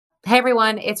Hey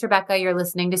everyone, it's Rebecca. You're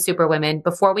listening to Superwomen.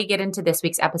 Before we get into this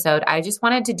week's episode, I just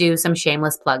wanted to do some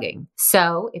shameless plugging.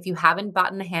 So if you haven't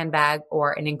bought a handbag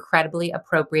or an incredibly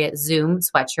appropriate Zoom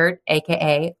sweatshirt,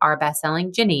 aka our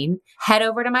best-selling Janine, head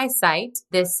over to my site.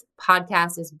 This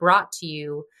podcast is brought to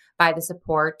you by the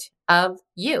support of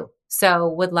you. So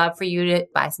would love for you to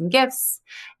buy some gifts,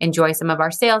 enjoy some of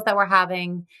our sales that we're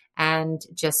having, and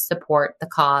just support the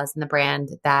cause and the brand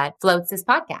that floats this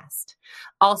podcast.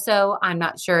 Also, I'm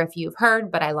not sure if you've heard,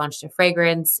 but I launched a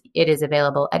fragrance. It is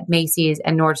available at Macy's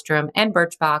and Nordstrom and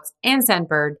Birchbox and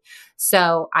Scentbird.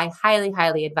 So I highly,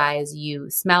 highly advise you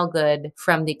smell good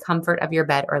from the comfort of your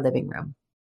bed or living room.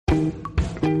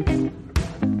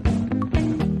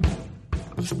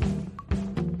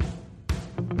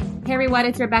 Hey everyone,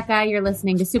 it's Rebecca. You're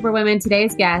listening to Superwomen.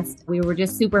 Today's guest, we were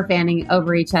just super fanning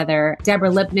over each other. Deborah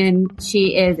Lipman.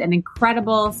 She is an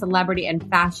incredible celebrity and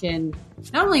fashion,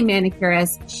 not only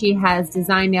manicurist, she has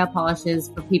designed nail polishes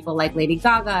for people like Lady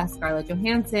Gaga, Scarlett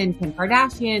Johansson, Kim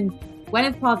Kardashian,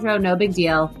 Gwyneth Paltrow, no big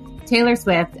deal, Taylor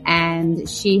Swift, and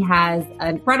she has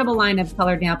an incredible line of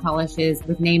colored nail polishes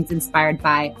with names inspired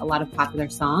by a lot of popular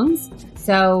songs.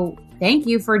 So thank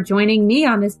you for joining me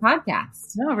on this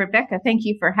podcast. No, Rebecca, thank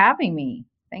you for having me.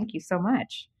 Thank you so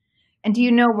much. And do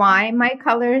you know why my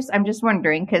colors? I'm just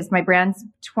wondering because my brand's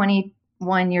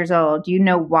 21 years old. Do you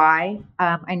know why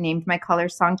I named my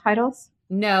colors song titles?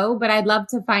 No, but I'd love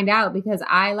to find out because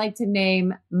I like to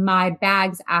name my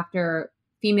bags after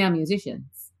female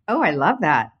musicians. Oh, I love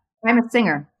that. I'm a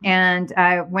singer and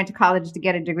I went to college to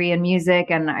get a degree in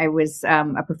music and I was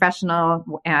a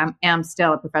professional, am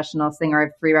still a professional singer. I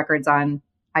have 3 records on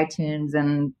iTunes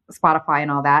and Spotify and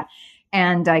all that.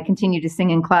 And I continue to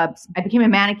sing in clubs. I became a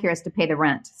manicurist to pay the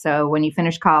rent. So when you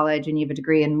finish college and you have a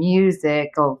degree in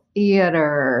musical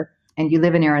theater and you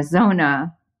live in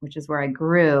Arizona, which is where I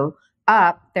grew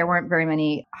up, there weren't very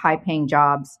many high paying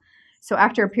jobs. So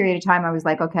after a period of time, I was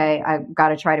like, okay, I've got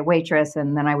to try to waitress.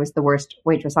 And then I was the worst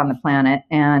waitress on the planet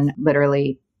and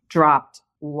literally dropped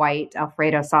white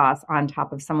Alfredo sauce on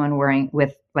top of someone wearing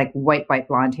with like white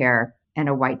blonde hair and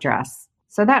a white dress.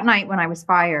 So that night when I was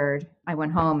fired, I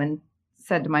went home and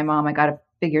said to my mom, I got to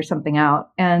figure something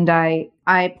out. And I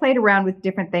played around with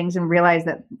different things and realized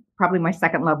that probably my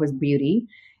second love was beauty.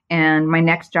 And my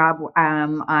next job,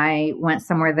 I went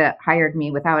somewhere that hired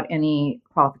me without any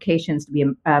qualifications to be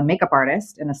a makeup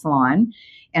artist in a salon.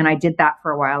 And I did that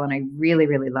for a while and I really,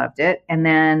 really loved it. And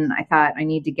then I thought I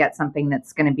need to get something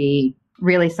that's going to be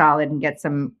really solid and get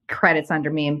some credits under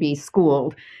me and be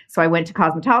schooled. So I went to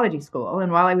cosmetology school.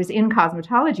 And while I was in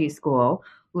cosmetology school,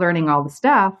 learning all the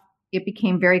stuff, it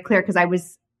became very clear because I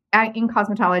was in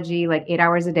cosmetology like 8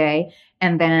 hours a day.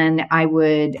 And then I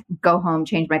would go home,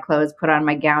 change my clothes, put on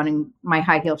my gown and my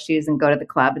high heel shoes and go to the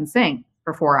club and sing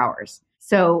for 4 hours.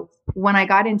 So when I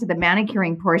got into the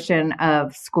manicuring portion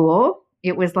of school,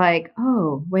 it was like,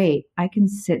 oh, wait, I can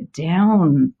sit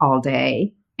down all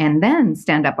day and then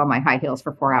stand up on my high heels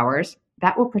for 4 hours.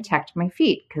 That will protect my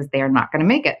feet because they are not going to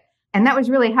make it. And that was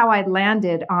really how I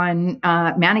landed on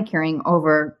manicuring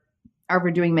over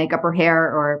doing makeup or hair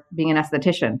or being an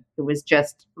esthetician. It was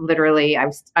just literally, I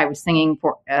was singing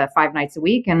for 5 nights a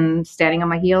week and standing on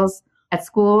my heels at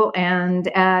school and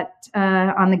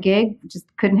on the gig, just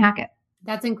couldn't hack it.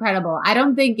 That's incredible. I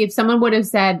don't think if someone would have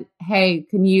said, hey,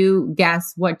 can you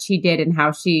guess what she did and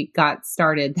how she got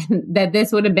started, that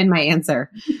this would have been my answer.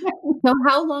 So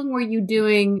how long were you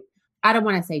doing, I don't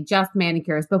want to say just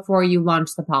manicures, before you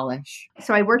launched the polish?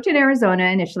 So I worked in Arizona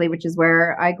initially, which is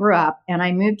where I grew up. And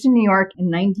I moved to New York in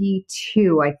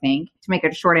 92, I think. To make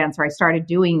it a short answer, I started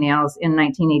doing nails in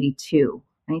 1982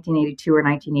 or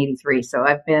 1983. So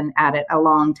I've been at it a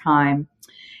long time.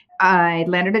 I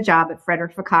landed a job at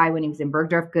Frederick Fekkai when he was in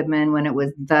Bergdorf Goodman, when it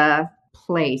was the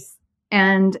place.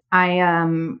 And I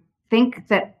think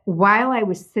that while I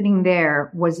was sitting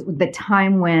there was the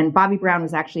time when Bobbi Brown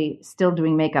was actually still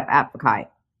doing makeup at Fekkai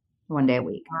 1 day a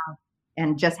week. Wow.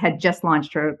 And had just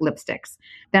launched her lipsticks.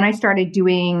 Then I started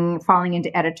falling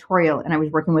into editorial, and I was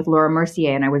working with Laura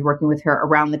Mercier, and I was working with her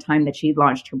around the time that she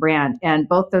launched her brand. And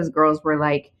both those girls were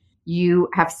like, you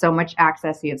have so much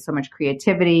access, you have so much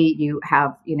creativity, you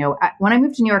have, when I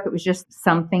moved to New York, it was just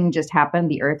something just happened.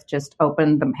 The earth just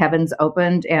opened, the heavens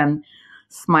opened and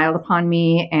smiled upon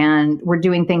me, and we're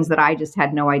doing things that I just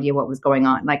had no idea what was going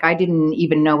on. Like I didn't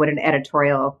even know what an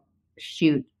editorial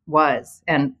shoot was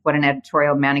and what an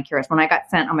editorial manicurist. When I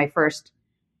got sent on my first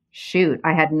shoot,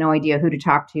 I had no idea who to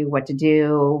talk to, what to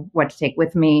do, what to take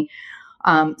with me.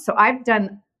 So I've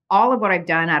done all of what I've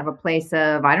done out of a place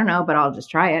of, I don't know, but I'll just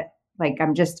try it. Like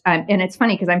and it's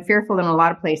funny because I'm fearful in a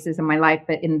lot of places in my life,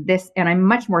 but in this, and I'm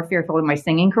much more fearful in my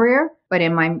singing career, but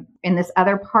in this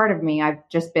other part of me, I've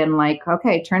just been like,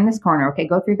 okay, turn this corner. Okay,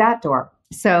 go through that door.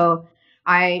 So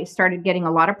I started getting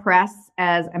a lot of press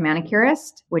as a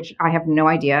manicurist, which I have no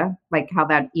idea like how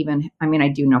that I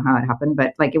do know how it happened,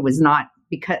 but like it wasn't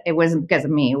because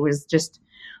of me. It was just,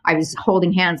 I was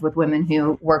holding hands with women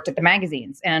who worked at the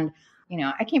magazines. And,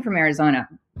 I came from Arizona.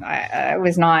 I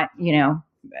was not,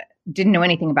 didn't know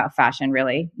anything about fashion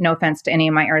really. No offense to any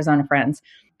of my Arizona friends,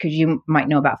 because you might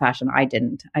know about fashion. I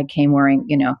didn't. I came wearing,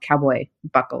 cowboy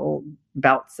buckle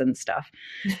belts and stuff.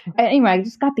 Anyway, I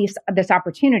just got this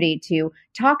opportunity to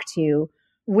talk to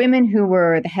women who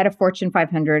were the head of Fortune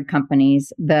 500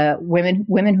 companies. The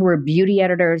women who were beauty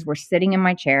editors were sitting in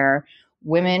my chair.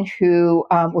 Women who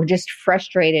were just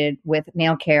frustrated with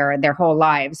nail care their whole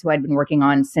lives, who I'd been working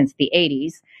on since the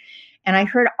 80s. And I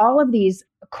heard all of these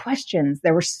questions.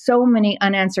 There were so many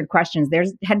unanswered questions. There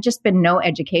had just been no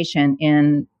education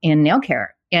in nail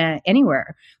care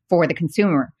anywhere for the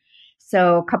consumer.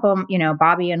 So a couple,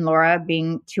 Bobby and Laura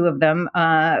being two of them,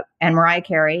 and Mariah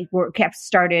Carey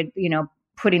started,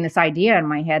 putting this idea in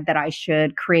my head that I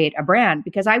should create a brand,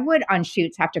 because I would on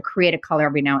shoots have to create a color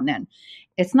every now and then.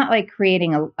 It's not like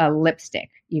creating a lipstick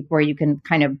where you can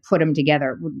kind of put them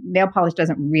together. Nail polish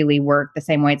doesn't really work the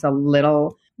same way. It's a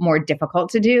little more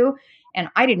difficult to do. And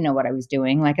I didn't know what I was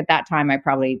doing. Like at that time, I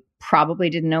probably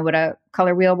didn't know what a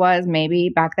color wheel was, maybe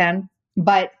back then.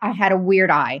 But I had a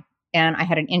weird eye, and I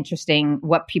had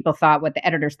what the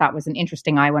editors thought was an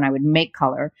interesting eye when I would make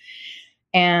color.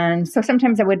 And so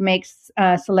sometimes I would make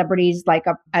celebrities like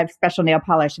a special nail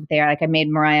polish if I made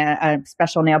Mariah a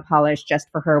special nail polish just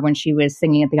for her when she was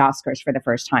singing at the Oscars for the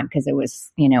first time, because it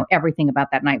was, everything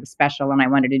about that night was special and I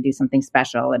wanted to do something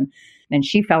special. And then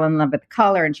she fell in love with the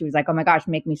color and she was like, oh my gosh,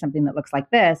 make me something that looks like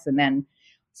this. And then,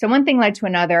 so one thing led to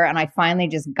another, and I finally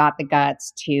just got the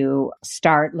guts to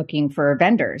start looking for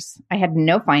vendors. I had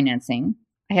no financing.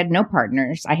 I had no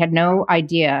partners. I had no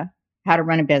idea how to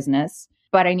run a business.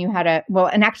 But I knew how to,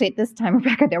 and actually at this time,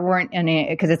 Rebecca, there weren't any,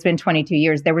 because it's been 22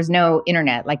 years, there was no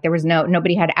internet. Like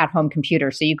nobody had at-home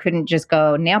computers. So you couldn't just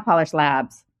go nail polish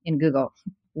labs in Google.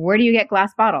 Where do you get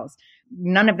glass bottles?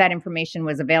 None of that information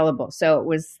was available. So it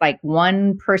was like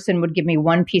one person would give me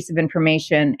one piece of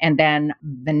information, and then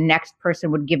the next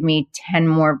person would give me 10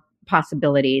 more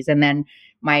possibilities. And then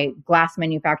my glass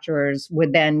manufacturers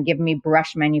would then give me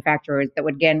brush manufacturers that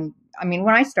would when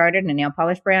I started a nail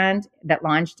polish brand that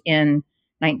launched in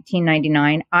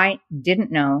 1999, I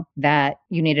didn't know that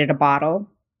you needed a bottle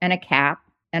and a cap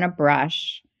and a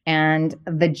brush and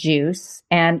the juice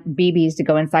and BBs to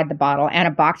go inside the bottle and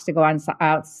a box to go on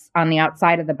the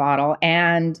outside of the bottle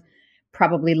and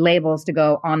probably labels to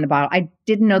go on the bottle. I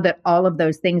didn't know that all of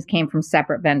those things came from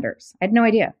separate vendors. I had no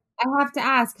idea. I have to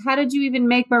ask, how did you even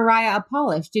make Mariah a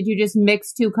polish? Did you just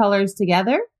mix two colors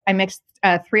together? I mixed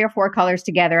 3 or 4 colors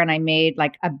together, and I made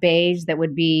like a beige that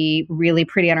would be really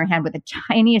pretty on her hand with the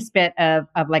tiniest bit of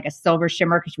like a silver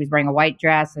shimmer, because she was wearing a white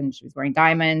dress and she was wearing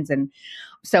diamonds. And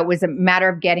so it was a matter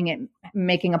of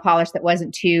making a polish that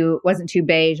wasn't too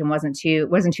beige and wasn't too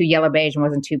yellow beige and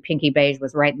wasn't too pinky beige,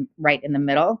 was right in the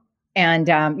middle. And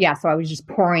so I was just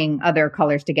pouring other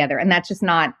colors together, and that's just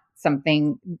not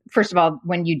something. First of all,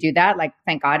 when you do that, like,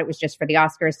 thank God it was just for the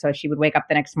Oscars. So she would wake up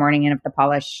the next morning, and if the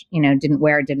polish, didn't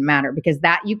wear, it didn't matter, because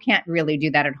that you can't really do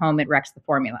that at home. It wrecks the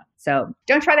formula. So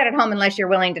don't try that at home unless you're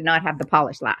willing to not have the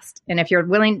polish last. And if you're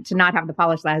willing to not have the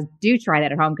polish last, do try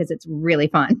that at home, because it's really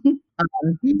fun.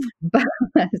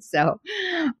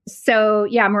 So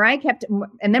yeah, Mariah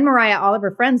and then Mariah, all of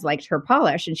her friends liked her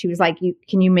polish, and she was like,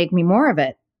 can you make me more of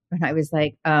it? And I was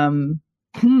like, and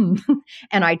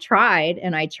I tried,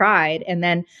 and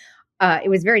then it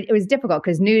was difficult,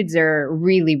 because nudes are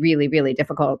really, really, really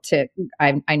difficult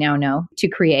I now know, to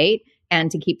create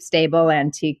and to keep stable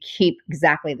and to keep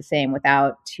exactly the same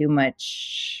without too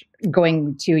much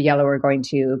going too yellow or going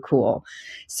too cool.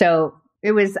 So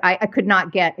it was, I could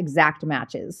not get exact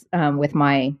matches with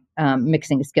my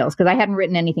mixing skills, because I hadn't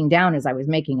written anything down as I was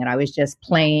making it. I was just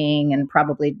playing and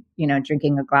probably,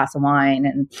 drinking a glass of wine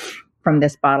and from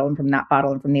this bottle and from that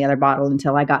bottle and from the other bottle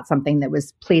until I got something that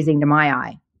was pleasing to my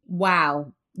eye.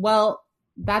 Wow. Well,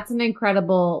 that's an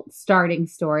incredible starting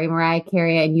story, Mariah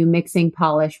Carey, and you mixing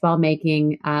polish while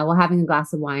having a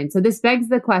glass of wine. So this begs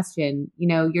the question, you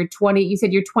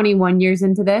said you're 21 years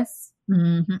into this?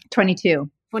 Mm-hmm.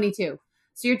 22.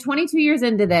 So you're 22 years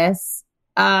into this.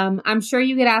 I'm sure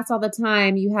you get asked all the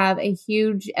time. You have a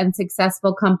huge and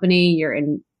successful company. You're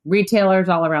in retailers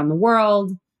all around the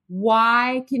world.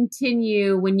 Why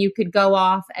continue when you could go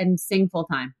off and sing full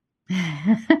time?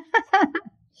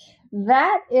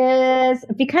 That is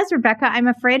because, Rebecca, I'm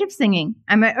afraid of singing.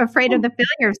 I'm afraid of the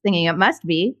failure of singing. It must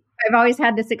be. I've always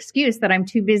had this excuse that I'm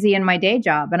too busy in my day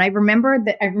job. And I remember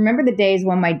the days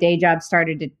when my day job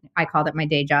I called it my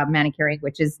day job, manicuring,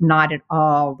 which is not at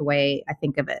all the way I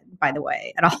think of it, by the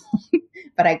way, at all.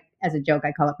 But as a joke,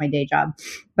 I call it my day job.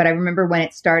 But I remember when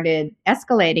it started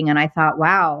escalating and I thought,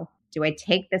 wow, do I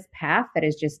take this path that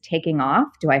is just taking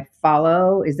off? Do I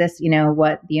follow? Is this,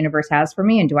 what the universe has for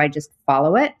me? And do I just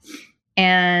follow it?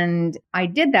 And I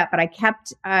did that, but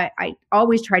I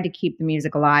always tried to keep the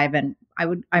music alive. And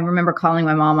I remember calling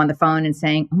my mom on the phone and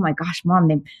saying, oh my gosh, Mom,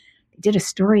 they did a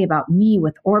story about me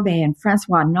with Orbe and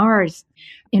Francois Nars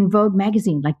in Vogue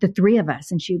magazine, like the three of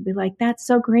us. And she'd be like, that's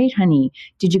so great, honey.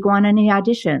 Did you go on any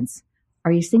auditions?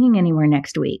 Are you singing anywhere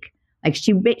next week? Like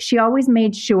she always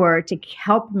made sure to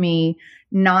help me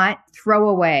not throw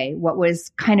away what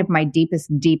was kind of my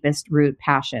deepest root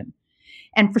passion.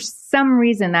 And for some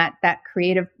reason that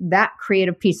creative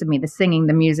piece of me, the singing,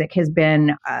 the music has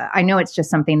been, I know it's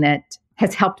just something that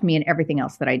has helped me in everything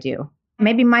else that I do.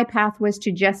 Maybe my path was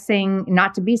to just sing,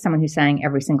 not to be someone who sang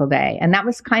every single day. And that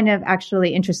was kind of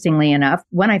actually, interestingly enough,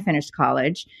 when I finished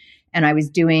college and I was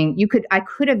doing, I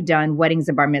could have done weddings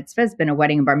and bar mitzvahs, been a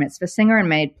wedding and bar mitzvah singer and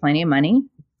made plenty of money,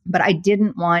 but I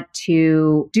didn't want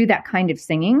to do that kind of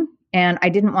singing. And I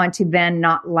didn't want to then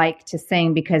not like to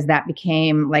sing because that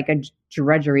became like a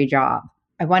drudgery job.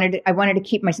 I wanted to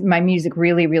keep my music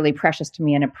really, really precious to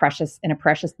me in a precious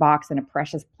box, in a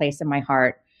precious place in my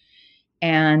heart.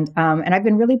 And I've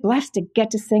been really blessed to get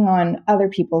to sing on other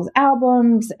people's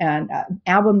albums and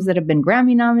albums that have been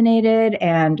Grammy nominated.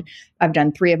 And I've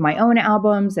done 3 of my own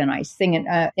albums, and I sing in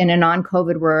a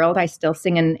non-COVID world. I still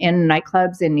sing in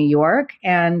nightclubs in New York,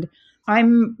 and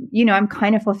I'm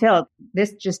kind of fulfilled.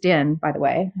 This just in, by the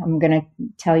way, I'm going to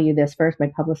tell you this first.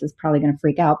 My publicist is probably going to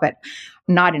freak out, but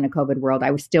not in a COVID world.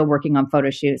 I was still working on photo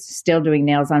shoots, still doing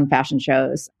nails on fashion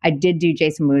shows. I did do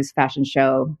Jason Wu's fashion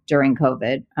show during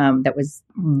COVID. That was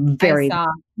very,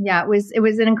 yeah, it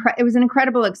was an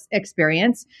incredible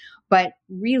experience. But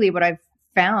really what I've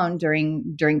found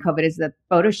during COVID is that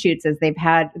photo shoots, as they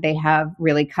have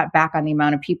really cut back on the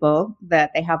amount of people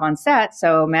that they have on set.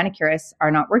 So manicurists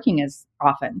are not working as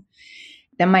often.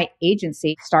 Then my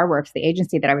agency, Starworks, the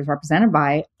agency that I was represented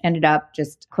by, ended up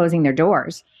just closing their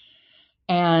doors.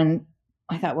 And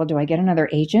I thought, well, do I get another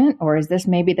agent, or is this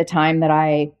maybe the time that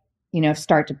I,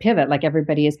 start to pivot like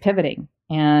everybody is pivoting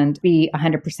and be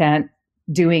 100%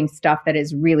 doing stuff that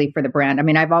is really for the brand? I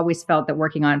mean, I've always felt that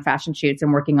working on fashion shoots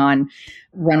and working on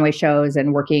runway shows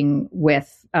and working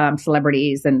with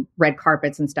celebrities and red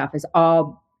carpets and stuff has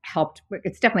all helped.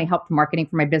 It's definitely helped marketing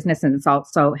for my business. And it's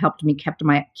also helped me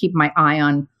keep my eye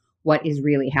on what is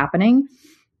really happening.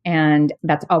 And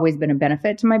that's always been a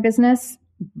benefit to my business.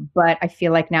 But I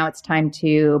feel like now it's time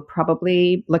to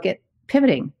probably look at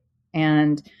pivoting.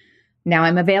 And now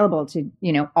I'm available to,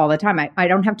 all the time. I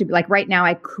don't have to be like right now.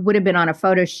 I would have been on a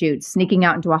photo shoot, sneaking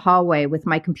out into a hallway with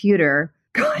my computer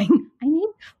going, I need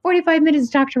 45 minutes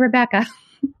to talk to Rebecca,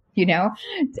 Yeah.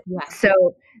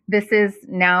 So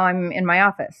now I'm in my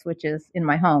office, which is in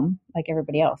my home, like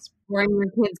everybody else. We're in your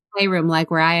kids' playroom,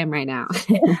 like where I am right now.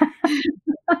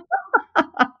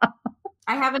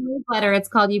 I have a newsletter. It's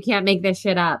called You Can't Make This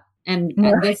Shit Up. And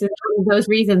this is one of those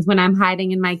reasons when I'm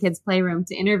hiding in my kids' playroom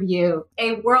to interview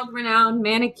a world-renowned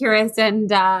manicurist and,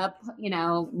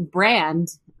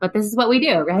 brand. But this is what we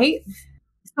do, right?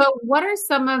 So what are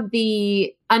some of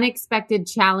the unexpected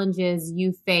challenges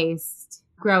you faced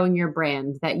growing your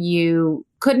brand that you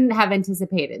couldn't have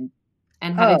anticipated?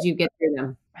 And how did you get through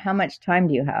them? How much time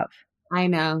do you have? I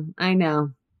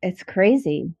know. It's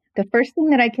crazy. The first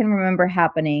thing that I can remember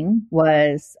happening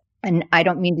was, and I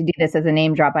don't mean to do this as a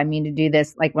name drop. I mean to do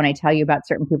this like when I tell you about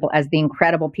certain people as the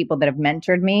incredible people that have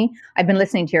mentored me. I've been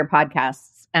listening to your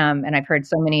podcasts and I've heard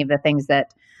so many of the things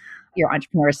that your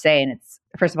entrepreneurs say. And it's,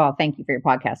 first of all, thank you for your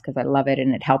podcast because I love it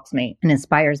and it helps me and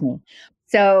inspires me.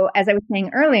 So as I was saying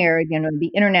earlier,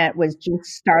 the internet was just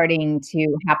starting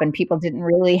to happen. People didn't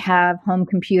really have home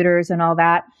computers and all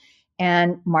that.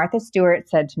 And Martha Stewart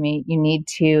said to me, you need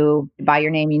to buy your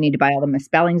name. You need to buy all the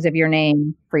misspellings of your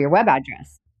name for your web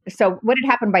address. So what had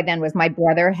happened by then was my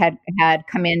brother had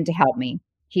come in to help me.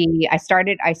 I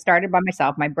started by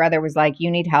myself. My brother was like, you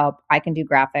need help. I can do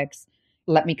graphics.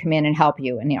 Let me come in and help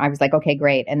you. And I was like, okay,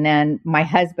 great. And then my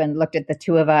husband looked at the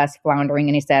two of us floundering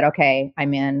and he said, okay,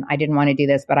 I'm in. I didn't want to do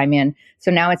this, but I'm in. So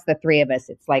now it's the three of us.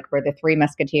 It's like we're the three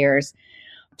musketeers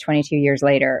 22 years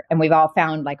later. And we've all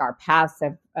found like our paths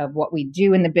of what we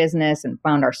do in the business and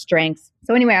found our strengths.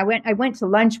 So anyway, I went to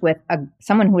lunch with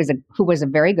someone who was a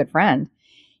very good friend.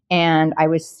 And I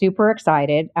was super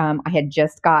excited. I had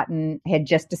just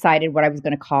decided what I was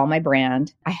going to call my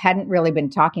brand. I hadn't really been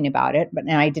talking about it,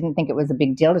 and I didn't think it was a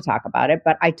big deal to talk about it.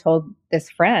 But I told this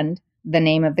friend the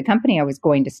name of the company I was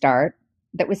going to start.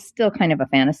 That was still kind of a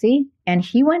fantasy. And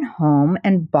he went home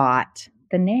and bought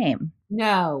the name.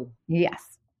 No.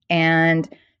 Yes. And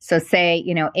so say,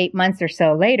 8 months or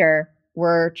so later,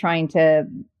 we're trying to,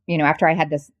 after I had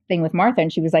this thing with Martha,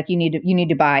 and she was like, you need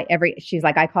to buy she's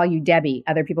like, I call you Debbie.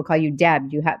 Other people call you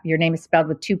Deb. Your name is spelled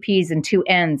with 2 P's and 2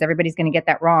 N's. Everybody's going to get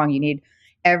that wrong. You need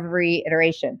every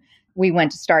iteration. We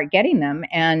went to start getting them.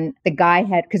 And the guy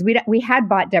because we had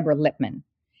bought Deborah Lippman,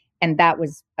 and that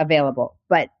was available.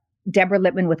 But Deborah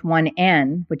Lippman with 1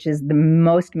 N, which is the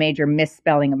most major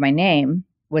misspelling of my name,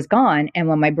 was gone. And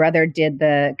when my brother did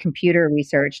the computer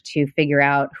research to figure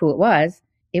out who it was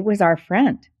our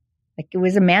friend. Like, it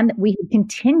was a man that we had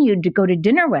continued to go to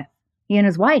dinner with, he and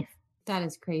his wife. That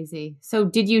is crazy. So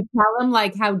did you tell him,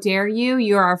 like, how dare you?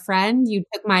 You're our friend. You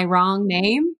took my wrong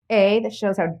name. That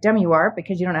shows how dumb you are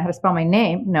because you don't know how to spell my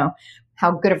name. No,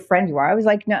 how good a friend you are. I was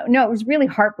like, no, it was really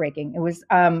heartbreaking. It was,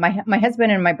 my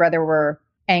husband and my brother were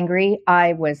angry.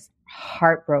 I was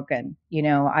heartbroken.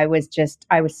 I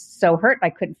was so hurt. I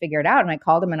couldn't figure it out. And I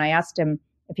called him and I asked him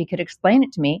if he could explain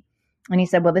it to me. And he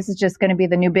said, well, this is just going to be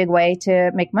the new big way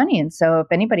to make money. And so if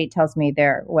anybody tells me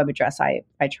their web address, I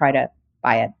try to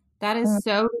buy it. That is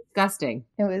so disgusting.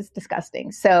 It was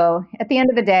disgusting. So at the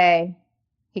end of the day,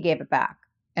 he gave it back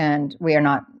and we are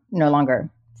no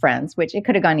longer friends, which it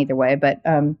could have gone either way. But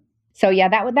so yeah,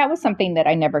 that was something that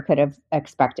I never could have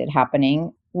expected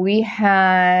happening. We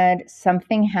had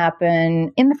something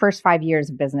happen in the first 5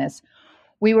 years of business.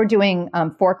 We were doing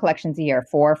 4 collections a year,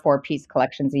 4-piece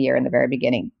collections a year in the very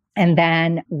beginning. And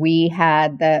then we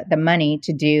had the money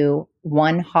to do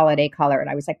one holiday color. And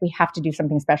I was like, we have to do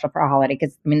something special for a holiday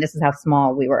because, this is how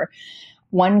small we were.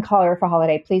 One color for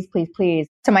holiday, please, please, please.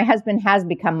 So my husband has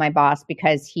become my boss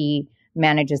because he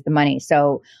manages the money.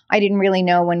 So I didn't really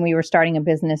know when we were starting a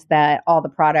business that all the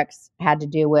products had to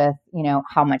do with,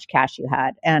 how much cash you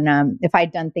had. And if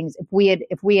I'd done things,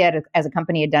 if we had as a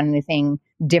company had done anything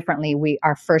differently,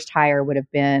 our first hire would have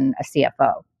been a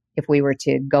CFO if we were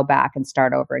to go back and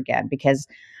start over again, because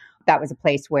that was a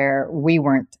place where we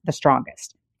weren't the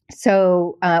strongest.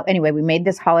 So anyway, we made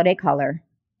this holiday color.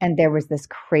 And there was this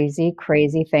crazy,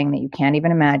 crazy thing that you can't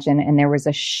even imagine. And there was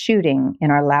a shooting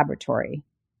in our laboratory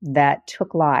that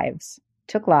took lives,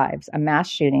 a mass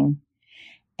shooting.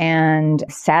 And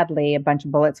sadly, a bunch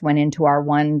of bullets went into our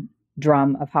one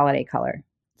drum of holiday color.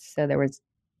 So there was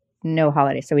no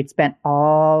holiday. So we'd spent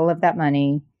all of that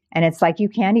money. And it's like, you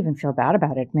can't even feel bad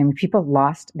about it. People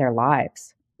lost their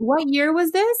lives. What year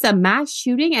was this? A mass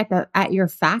shooting at your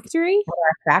factory? At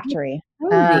our factory.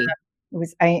 It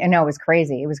was, I know, it was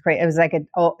crazy. It was great. It was like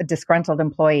a disgruntled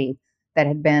employee that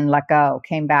had been let go,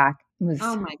 came back. It was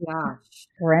oh my gosh,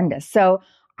 horrendous. So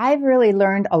I've really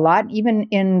learned a lot, even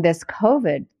in this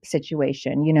COVID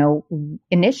situation.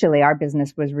 Initially our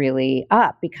business was really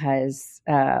up because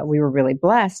we were really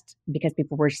blessed because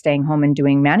people were staying home and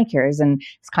doing manicures. And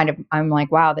it's I'm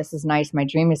like, wow, this is nice. My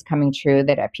dream is coming true,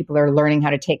 that people are learning how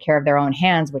to take care of their own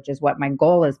hands, which is what my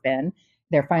goal has been.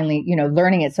 They're finally,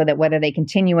 learning it so that whether they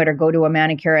continue it or go to a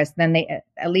manicurist, then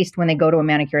at least when they go to a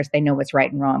manicurist, they know what's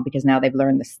right and wrong because now they've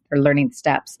learned this, they're learning the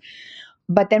steps.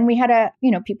 But then we had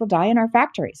people die in our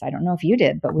factories. I don't know if you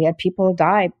did, but we had people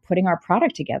die putting our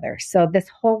product together. So this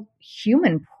whole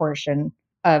human portion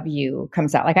of you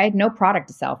comes out. Like, I had no product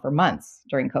to sell for months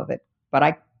during COVID,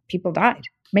 but people died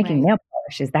making nail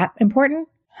polish. Is that important?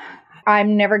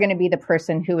 I'm never going to be the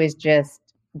person who is just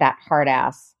that hard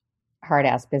ass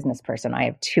business person. I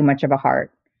have too much of a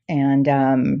heart. And,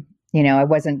 I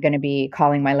wasn't going to be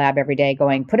calling my lab every day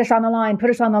going, put us on the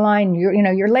line.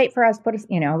 You're late for us. I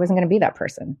wasn't going to be that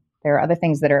person. There are other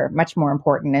things that are much more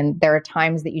important. And there are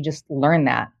times that you just learn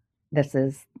that this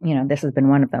has been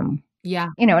one of them. Yeah.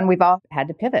 And we've all had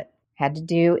to pivot, had to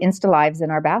do Insta Lives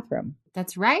in our bathroom.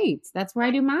 That's right. That's where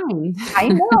I do mine. I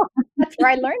know. That's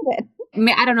where I learned it.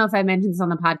 I don't know if I mentioned this on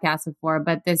the podcast before,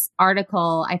 but this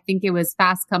article, I think it was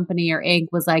Fast Company or Inc.,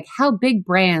 was like how big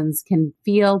brands can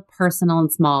feel personal and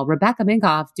small. Rebecca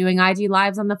Minkoff doing IG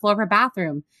Lives on the floor of her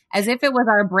bathroom, as if it was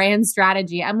our brand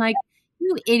strategy. I'm like,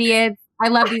 you idiots. I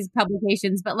love these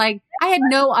publications, but I had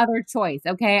no other choice.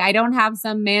 Okay. I don't have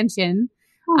some mansion.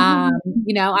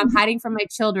 I'm hiding from my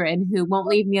children who won't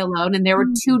leave me alone. And there were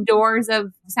 2 doors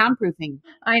of soundproofing.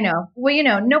 I know.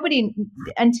 Well, nobody,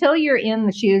 until you're in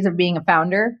the shoes of being a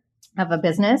founder of a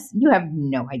business, you have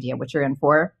no idea what you're in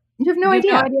for. You have no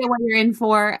idea what you're in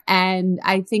for. And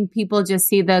I think people just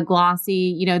see the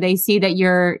glossy, they see that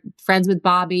you're friends with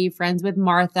Bobby, friends with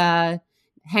Martha,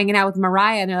 hanging out with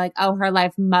Mariah and they're like, oh, her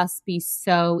life must be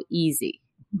so easy.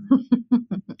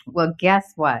 Well,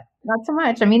 guess what? Not so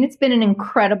much. I mean, it's been an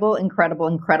incredible, incredible,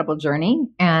 incredible journey,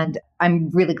 and I'm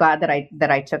really glad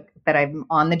that I'm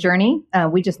on the journey.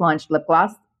 We just launched lip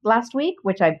gloss last week,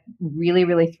 which I'm really,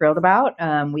 really thrilled about.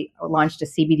 We launched a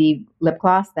CBD lip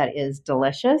gloss that is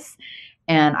delicious,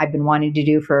 and I've been wanting to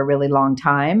do for a really long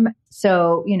time.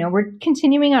 So, we're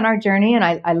continuing on our journey, and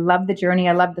I love the journey.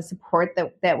 I love the support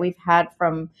that we've had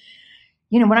from,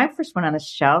 when I first went on the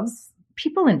shelves,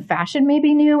 people in fashion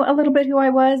maybe knew a little bit who I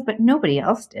was, but nobody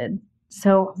else did.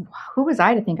 So who was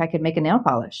I to think I could make a nail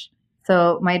polish?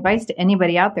 So my advice to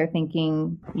anybody out there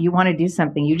thinking you want to do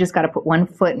something, you just got to put one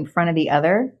foot in front of the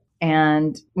other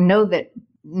and know that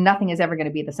nothing is ever going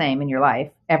to be the same in your life.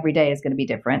 Every day is going to be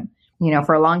different.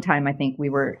 For a long time, I think we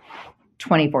were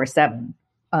 24/7.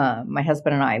 My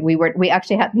husband and I, we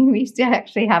used to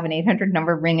actually have an 800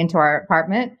 number ring into our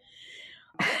apartment.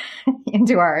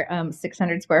 Into our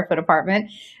 600 square foot apartment,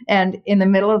 and in the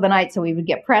middle of the night, so we would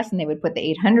get pressed and they would put the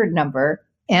 800 number,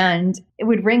 and it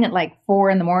would ring at like 4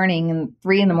 a.m. and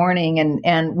 3 a.m.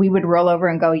 and we would roll over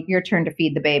and go, your turn to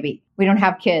feed the baby. We don't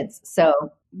have kids, so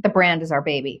the brand is our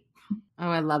baby. Oh,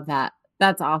 I love that.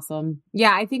 That's awesome.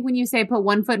 Yeah, I think when you say put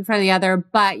one foot in front of the other,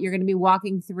 but you're going to be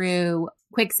walking through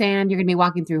quicksand, you're going to be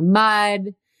walking through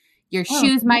mud. Your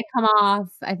shoes might come off.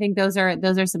 I think those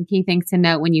are some key things to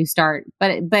note when you start.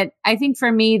 But I think for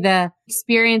me, the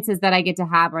experiences that I get to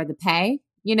have are the pay,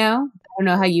 I don't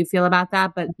know how you feel about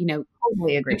that, but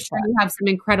totally agree. I'm sure you have some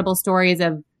incredible stories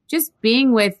of just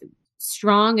being with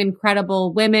strong,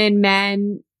 incredible women,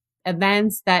 men,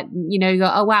 events that, you go,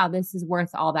 oh, wow, this is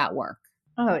worth all that work.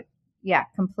 Oh, yeah,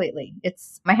 completely.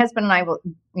 It's my husband and I will,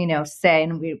 say,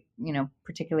 and we,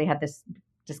 particularly had this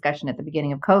discussion at the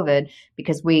beginning of COVID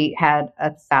because we had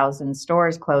 1,000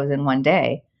 stores close in one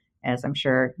day, as I'm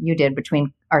sure you did,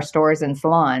 between our stores and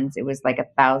salons. It was like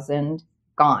 1,000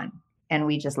 gone. And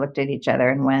we just looked at each other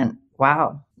and went,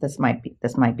 wow, this might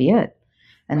be it.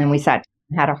 And then we sat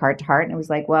and had a heart to heart and it was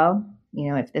like, well,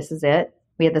 if this is it,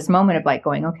 we had this moment of like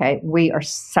going, okay, we are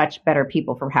such better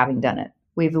people for having done it.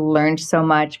 We've learned so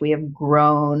much. We have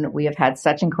grown. We have had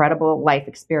such incredible life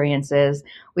experiences.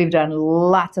 We've done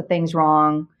lots of things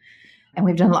wrong and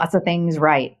we've done lots of things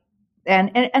right.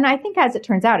 And I think as it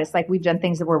turns out, it's like we've done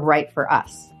things that were right for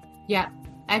us. Yeah.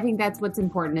 I think that's what's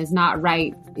important is not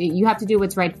right. You have to do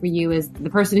what's right for you as the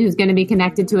person who's going to be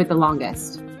connected to it the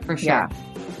longest, for sure.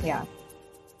 Yeah.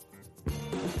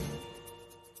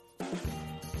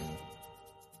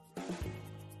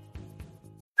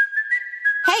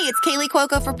 Hey, it's Kaylee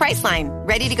Cuoco for Priceline.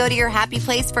 Ready to go to your happy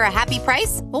place for a happy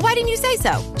price? Well, why didn't you say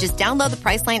so? Just download the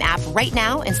Priceline app right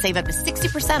now and save up to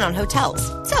 60% on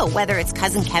hotels. So whether it's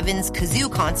Cousin Kevin's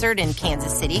Kazoo Concert in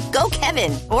Kansas City, go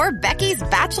Kevin, or Becky's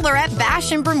Bachelorette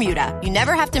Bash in Bermuda, you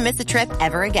never have to miss a trip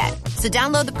ever again. So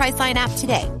download the Priceline app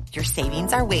today. Your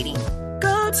savings are waiting.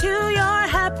 Go to your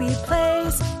happy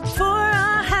place for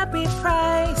a happy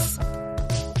price.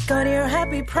 Go to your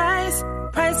happy price,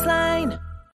 Priceline.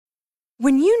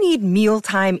 When you need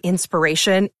mealtime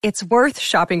inspiration, it's worth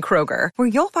shopping Kroger, where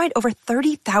you'll find over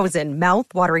 30,000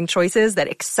 mouth-watering choices that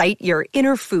excite your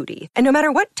inner foodie. And no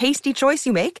matter what tasty choice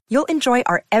you make, you'll enjoy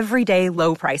our everyday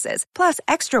low prices, plus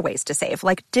extra ways to save,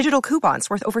 like digital coupons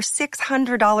worth over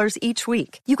 $600 each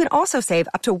week. You can also save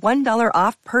up to $1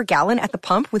 off per gallon at the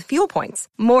pump with fuel points.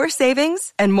 More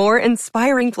savings and more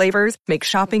inspiring flavors make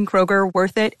shopping Kroger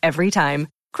worth it every time.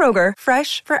 Kroger,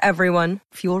 fresh for everyone.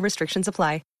 Fuel restrictions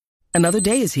apply. Another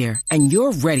day is here, and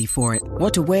you're ready for it.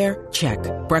 What to wear? Check.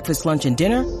 Breakfast, lunch, and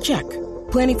dinner? Check.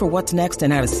 Planning for what's next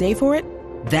and how to save for it?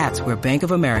 That's where Bank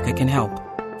of America can help.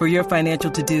 For your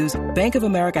financial to-dos, Bank of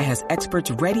America has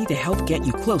experts ready to help get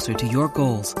you closer to your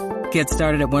goals. Get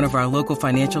started at one of our local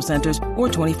financial centers or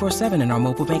 24/7 in our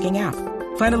mobile banking app.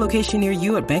 Find a location near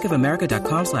you at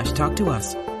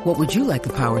bankofamerica.com/talktous. What would you like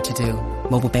the power to do?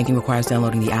 Mobile banking requires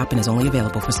downloading the app and is only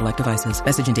available for select devices.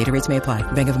 Message and data rates may apply.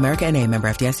 Bank of America NA, member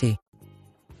FDIC.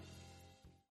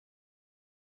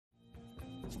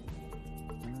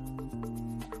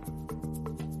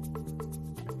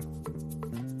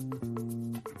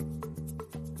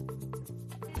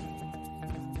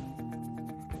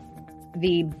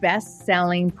 The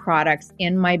best-selling products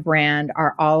in my brand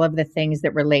are all of the things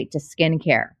that relate to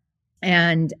skincare.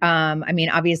 And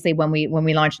obviously, when we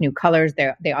launch new colors,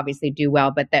 they obviously do well.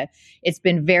 But it's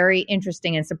been very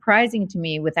interesting and surprising to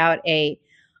me. Although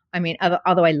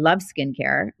I love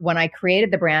skincare, when I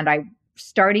created the brand,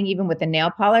 starting even with the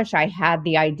nail polish, I had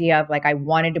the idea of I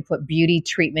wanted to put beauty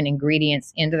treatment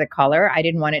ingredients into the color. I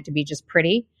didn't want it to be just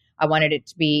pretty. I wanted it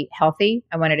to be healthy.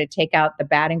 I wanted to take out the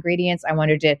bad ingredients. I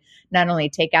wanted to not only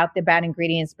take out the bad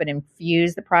ingredients, but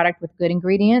infuse the product with good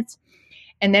ingredients.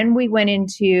 And then we went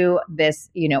into this,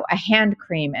 a hand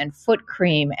cream and foot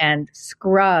cream and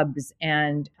scrubs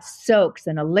and soaks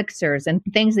and elixirs and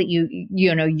things that you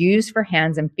use for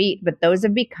hands and feet. But those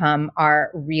have become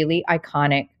our really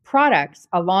iconic products,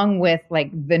 along with like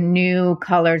the new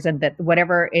colors and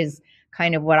whatever is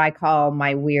kind of what I call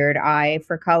my weird eye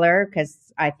for color.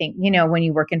 Because I think, when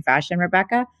you work in fashion,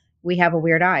 Rebecca, we have a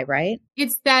weird eye, right?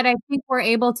 It's that I think we're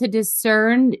able to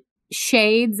discern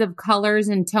shades of colors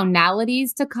and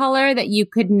tonalities to color that you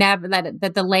could never,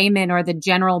 that the layman or the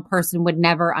general person would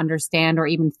never understand or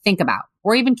even think about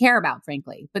or even care about,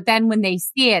 frankly. But then when they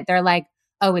see it, they're like,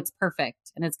 oh, it's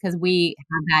perfect. And it's because we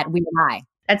have that weird eye.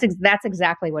 That's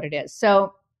exactly what it is.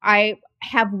 So I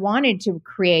have wanted to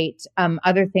create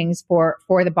other things for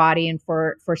the body and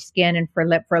for skin and for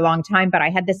lip for a long time. But I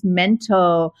had this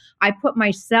I put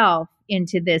myself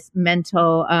into this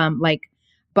mental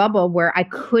bubble where I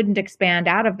couldn't expand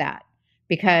out of that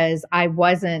because I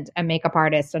wasn't a makeup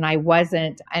artist and I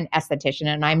wasn't an esthetician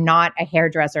and I'm not a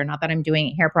hairdresser. Not that I'm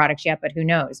doing hair products yet, but who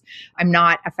knows? I'm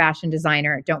not a fashion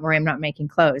designer. Don't worry, I'm not making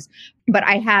clothes. But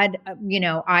I had,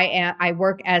 I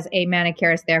work as a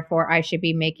manicurist, therefore I should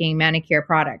be making manicure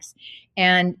products.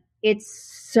 And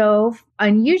it's so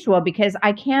unusual because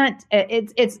I can't,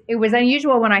 it was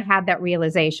unusual when I had that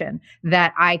realization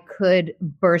that I could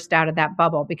burst out of that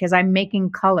bubble because I'm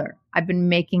making color. I've been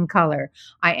making color.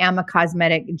 I am a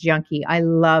cosmetic junkie. I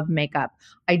love makeup.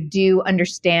 I do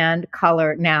understand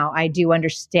color now. I do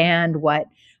understand what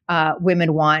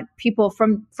women want. People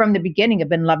from the beginning have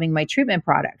been loving my treatment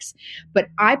products, but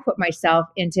I put myself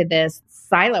into this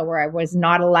silo where I was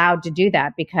not allowed to do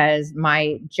that because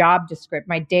my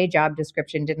day job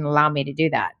description didn't allow me to do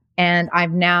that. And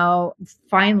I'm now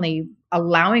finally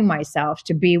allowing myself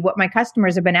to be what my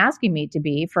customers have been asking me to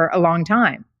be for a long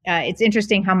time. It's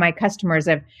interesting how my customers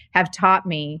have taught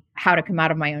me how to come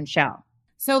out of my own shell.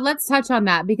 So let's touch on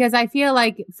that because I feel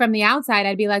like from the outside,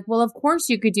 I'd be like, well, of course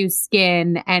you could do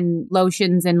skin and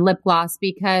lotions and lip gloss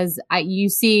because you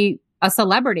see a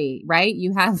celebrity, right?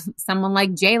 You have someone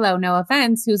like J-Lo, no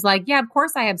offense, who's like, yeah, of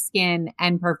course I have skin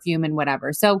and perfume and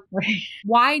whatever. So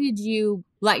why did you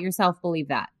let yourself believe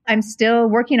that? I'm still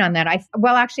working on that. I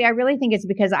really think it's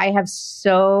because I have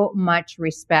so much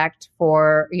respect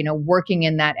for, working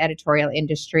in that editorial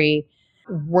industry,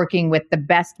 working with the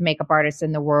best makeup artists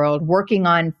in the world, working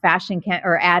on fashion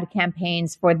or ad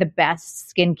campaigns for the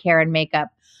best skincare and makeup.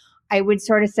 I would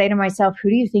sort of say to myself, who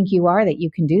do you think you are that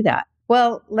you can do that?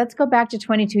 Well, let's go back to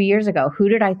 22 years ago. Who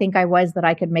did I think I was that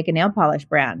I could make a nail polish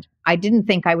brand? I didn't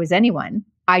think I was anyone.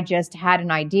 I just had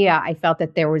an idea. I felt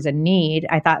that there was a need.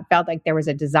 Felt like there was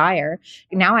a desire.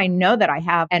 Now I know that I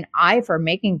have an eye for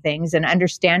making things and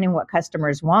understanding what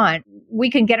customers want. We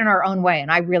can get in our own way.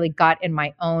 And I really got in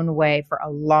my own way for a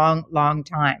long, long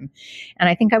time. And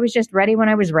I think I was just ready when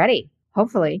I was ready,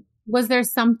 hopefully. Was there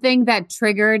something that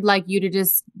triggered like you to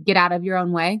just get out of your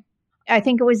own way? I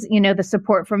think it was, the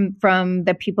support from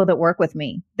the people that work with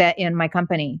me, that in my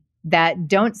company, that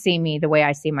don't see me the way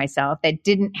I see myself, that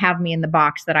didn't have me in the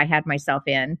box that I had myself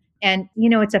in. And,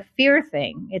 it's a fear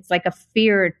thing. It's like a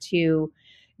fear to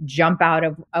jump out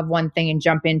of one thing and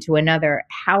jump into another.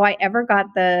 How I ever got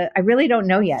I really don't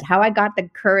know yet, how I got the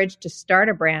courage to start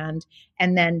a brand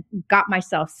and then got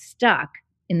myself stuck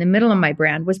in the middle of my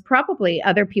brand was probably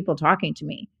other people talking to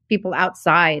me, people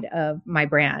outside of my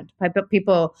brand.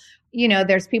 People,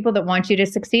 there's people that want you to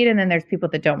succeed and then there's people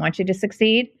that don't want you to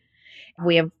succeed.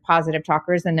 We have positive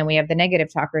talkers and then we have the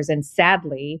negative talkers. And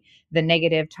sadly, the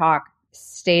negative talk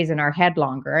stays in our head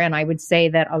longer. And I would say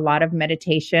that a lot of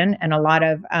meditation and a lot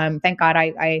of, thank God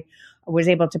I was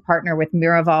able to partner with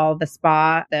Miraval, the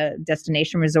spa, the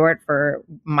destination resort for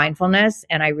mindfulness.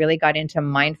 And I really got into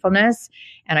mindfulness.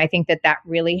 And I think that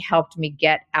really helped me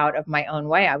get out of my own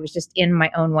way. I was just in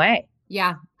my own way.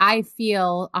 Yeah, I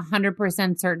feel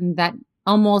 100% certain that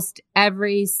almost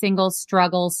every single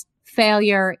struggle,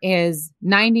 failure is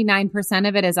 99%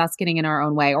 of it is us getting in our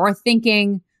own way or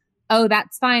thinking, oh,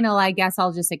 that's final. I guess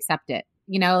I'll just accept it.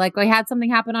 Like we had something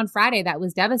happen on Friday that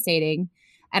was devastating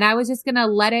and I was just going to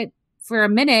let it for a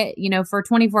minute, for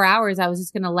 24 hours, I was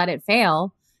just going to let it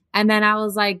fail. And then I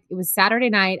was like, it was Saturday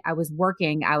night. I was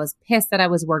working. I was pissed that I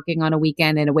was working on a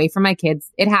weekend and away from my kids.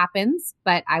 It happens,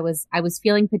 but I was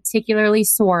feeling particularly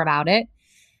sore about it.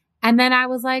 And then I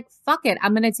was like, fuck it.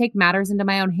 I'm going to take matters into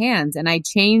my own hands. And I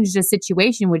changed a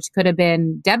situation, which could have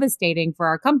been devastating for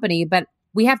our company, but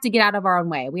we have to get out of our own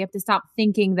way. We have to stop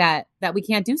thinking that we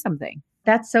can't do something.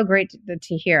 That's so great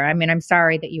to hear. I mean, I'm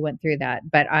sorry that you went through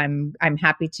that, but I'm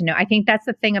happy to know. I think that's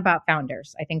the thing about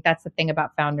founders.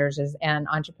 And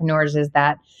entrepreneurs is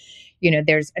that,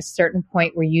 there's a certain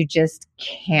point where you just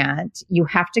can't. You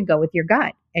have to go with your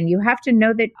gut. And you have to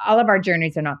know that all of our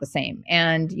journeys are not the same.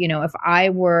 And, if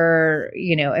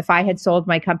I had sold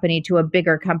my company to a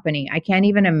bigger company, I can't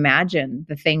even imagine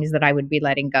the things that I would be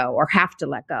letting go or have to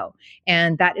let go.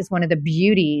 And that is one of the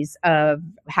beauties of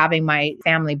having my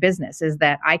family business, is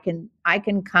that I can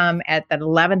come at the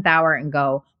 11th hour and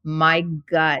go, my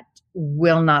gut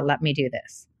will not let me do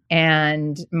this.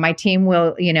 And my team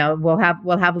will, we'll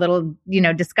have little,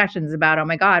 discussions about, oh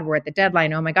my God, we're at the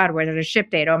deadline. Oh my God, we're at a ship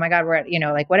date. Oh my God, we're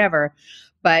at, whatever.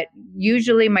 But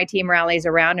usually my team rallies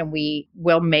around and we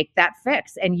will make that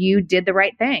fix. And you did the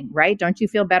right thing, right? Don't you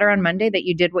feel better on Monday that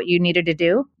you did what you needed to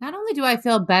do? Not only do I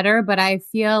feel better, but I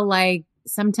feel like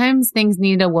sometimes things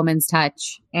need a woman's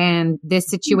touch. And this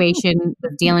situation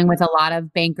was dealing with a lot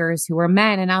of bankers who were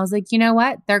men. And I was like, you know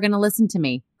what? They're going to listen to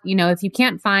me. If you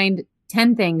can't find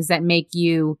 10 things that make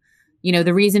you,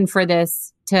 the reason for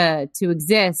this to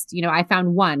exist, I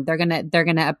found one. They're going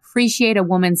to appreciate a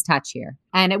woman's touch here.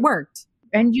 And it worked.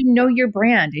 And you know your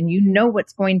brand and you know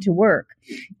what's going to work.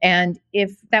 And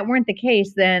if that weren't the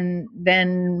case, then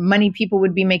money people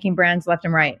would be making brands left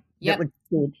and right that would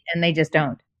succeed, and they just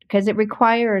don't. Because it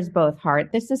requires both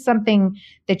heart. This is something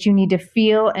that you need to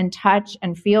feel and touch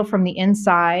and feel from the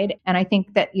inside. And I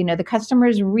think that, the customer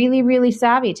is really, really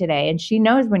savvy today. And she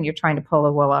knows when you're trying to pull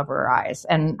the wool over her eyes.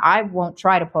 And I won't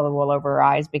try to pull the wool over her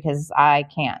eyes because I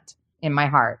can't in my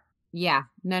heart. Yeah.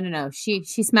 No. She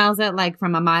smells it like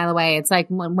from a mile away. It's like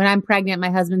when I'm pregnant,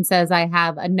 my husband says I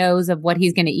have a nose of what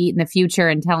he's going to eat in the future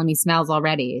and telling me smells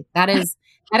already. That is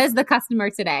the customer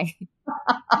today.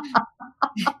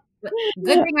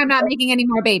 Good thing I'm not making any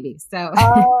more babies. So,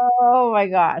 oh my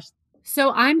gosh.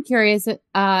 So I'm curious, and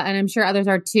I'm sure others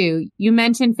are too. You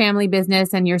mentioned family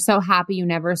business and you're so happy you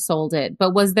never sold it.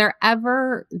 But was there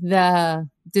ever the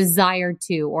desire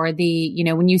to, or the,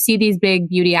 when you see these big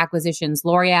beauty acquisitions,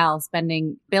 L'Oreal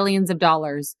spending billions of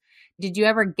dollars, did you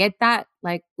ever get that?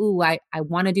 Like, ooh, I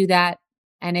want to do that.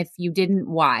 And if you didn't,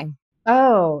 why?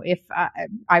 Oh, if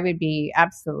I would be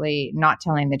absolutely not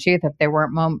telling the truth if there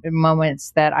weren't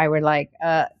moments that I would like,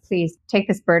 please take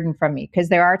this burden from me. Because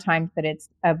there are times that it's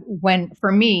when,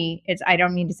 for me, it's, I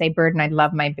don't mean to say burden. I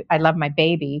love my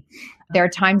baby. There are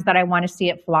times that I want to see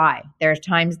it fly. There's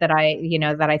times that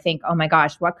I think, oh my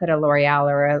gosh, what could a L'Oreal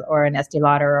or an Estee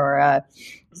Lauder or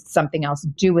something else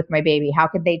do with my baby? How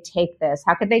could they take this?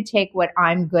 How could they take what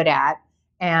I'm good at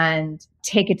and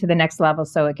take it to the next level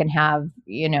so it can have,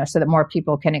 so that more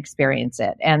people can experience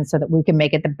it and so that we can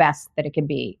make it the best that it can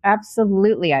be.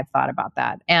 Absolutely. I've thought about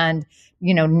that. And,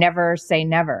 never say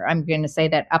never. I'm going to say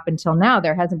that up until now,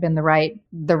 there hasn't been the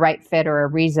right fit or a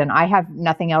reason. I have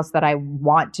nothing else that I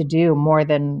want to do more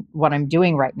than what I'm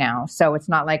doing right now. So it's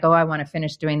not like, oh, I want to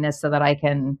finish doing this so that I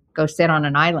can go sit on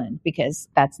an island, because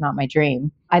that's not my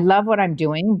dream. I love what I'm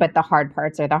doing, but the hard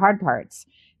parts are the hard parts.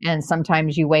 And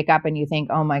sometimes you wake up and you think,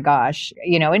 oh my gosh,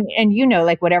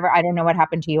 like whatever, I don't know what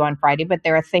happened to you on Friday, but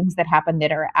there are things that happen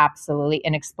that are absolutely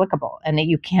inexplicable and that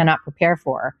you cannot prepare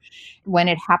for. When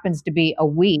it happens to be a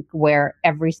week where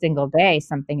every single day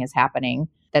something is happening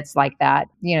that's like that,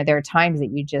 there are times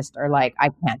that you just are like, I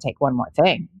can't take one more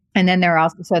thing. And then there are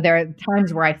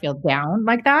times where I feel down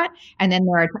like that. And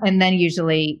then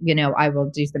usually, I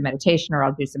will do some meditation or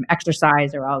I'll do some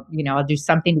exercise or I'll do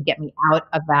something to get me out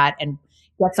of that and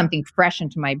get something fresh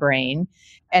into my brain.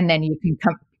 And then you can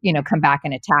come back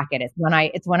and attack it.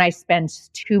 It's when I spend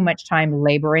too much time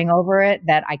laboring over it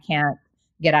that I can't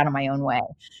get out of my own way.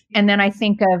 And then I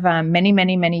think of many,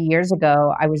 many, many years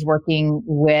ago, I was working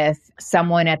with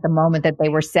someone at the moment that they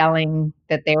were selling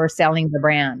the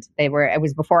brand. It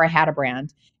was before I had a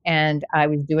brand. And I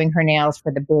was doing her nails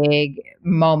for the big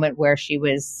moment where she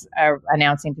was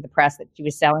announcing to the press that she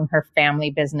was selling her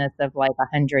family business of like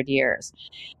 100 years.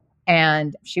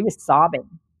 And she was sobbing.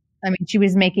 I mean, she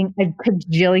was making $1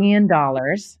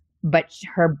 gajillion, but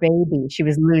her baby, she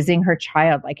was losing her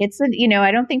child. Like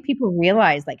I don't think people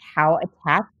realize like how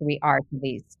attached we are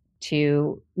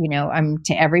to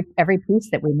every piece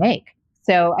that we make.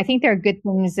 So I think there are good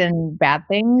things and bad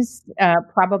things,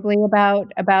 probably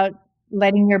about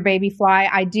letting your baby fly.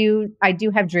 I do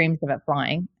have dreams of it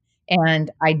flying.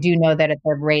 And I do know that at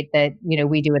the rate that,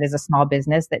 we do it as a small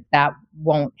business, that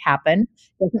won't happen.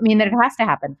 Doesn't mean that it has to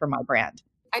happen for my brand.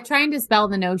 I try and dispel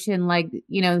the notion, like,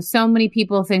 so many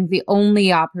people think the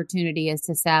only opportunity is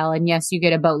to sell. And yes, you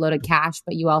get a boatload of cash,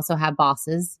 but you also have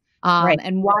bosses. Right.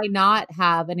 And why not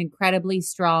have an incredibly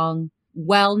strong,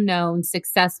 well-known,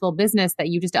 successful business that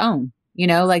you just own? You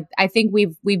know, like I think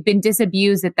we've been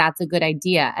disabused that that's a good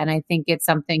idea. And I think it's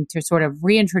something to sort of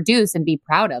reintroduce and be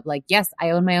proud of. Like, yes, I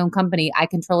own my own company. I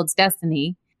control its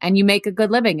destiny. And you make a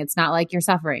good living. It's not like you're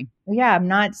suffering. Yeah,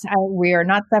 we are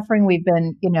not suffering. We've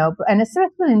been, and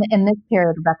especially in this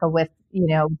period, Rebecca, with,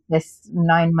 this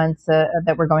 9 months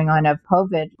that we're going on of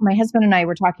COVID, my husband and I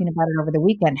were talking about it over the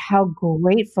weekend, how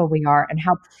grateful we are and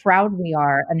how proud we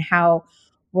are and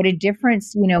what a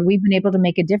difference, we've been able to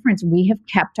make a difference. We have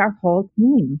kept our whole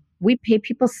team. We pay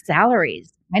people's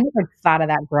salaries. I never thought of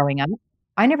that growing up.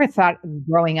 I never thought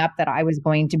growing up that I was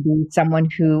going to be someone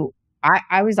who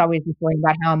I was always just worrying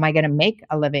about how am I going to make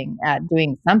a living at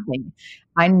doing something.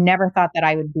 I never thought that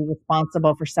I would be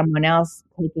responsible for someone else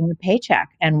taking a paycheck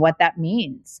and what that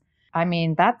means. I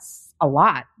mean, that's a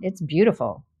lot. It's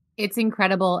beautiful. It's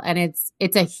incredible. And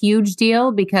it's a huge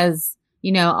deal because,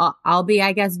 I'll be,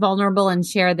 I guess, vulnerable and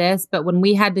share this. But when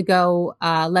we had to go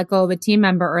let go of a team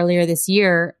member earlier this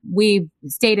year, we've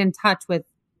stayed in touch with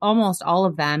almost all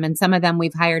of them. And some of them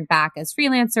we've hired back as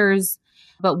freelancers.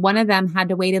 But one of them had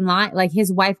to wait in line. Like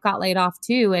his wife got laid off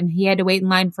too, and he had to wait in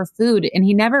line for food. And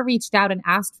he never reached out and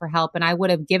asked for help. And I would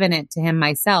have given it to him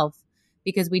myself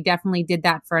because we definitely did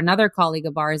that for another colleague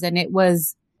of ours. And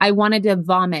I wanted to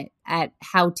vomit at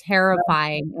how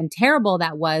terrifying and terrible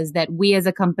that was, that we as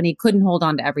a company couldn't hold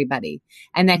on to everybody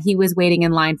and that he was waiting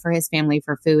in line for his family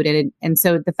for food. And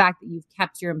so the fact that you've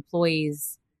kept your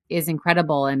employees is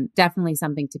incredible and definitely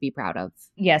something to be proud of.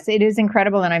 Yes, it is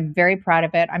incredible. And I'm very proud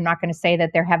of it. I'm not going to say that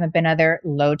there haven't been other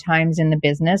low times in the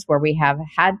business where we have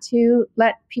had to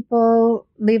let people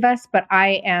leave us, but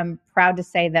I am proud to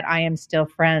say that I am still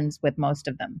friends with most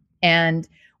of them. And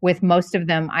with most of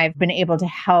them, I've been able to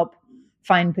help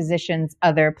find positions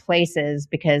other places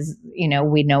because,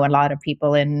 we know a lot of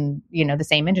people in, the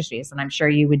same industries, and I'm sure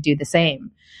you would do the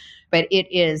same. But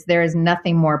there is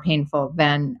nothing more painful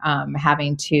than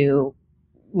having to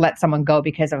let someone go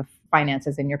because of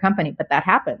finances in your company. But that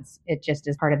happens. It just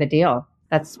is part of the deal.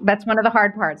 That's one of the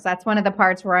hard parts. That's one of the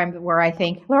parts where I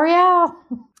think, L'Oreal.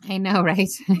 I know, right?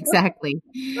 Exactly.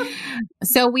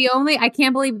 So I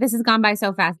can't believe this has gone by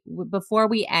so fast. Before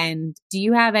we end, do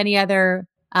you have any other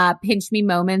pinch me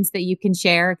moments that you can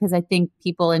share? Because I think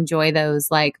people enjoy those,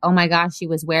 like, oh my gosh, she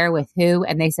was where with who?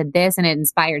 And they said this and it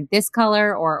inspired this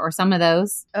color or some of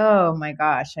those. Oh my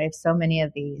gosh. I have so many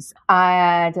of these.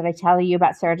 Did I tell you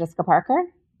about Sarah Jessica Parker?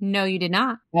 No, you did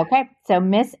not. Okay. So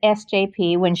Miss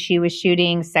SJP, when she was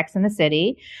shooting Sex and the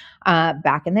City,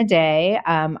 back in the day,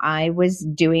 I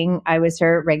was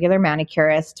her regular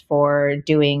manicurist for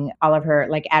doing all of her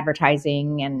like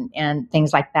advertising and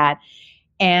things like that.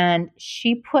 And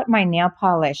she put my nail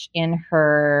polish in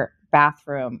her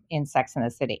bathroom in Sex and the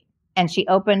City. And she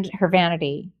opened her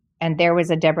vanity and there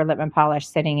was a Deborah Lippman polish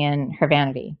sitting in her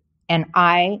vanity. And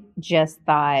I just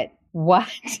thought, what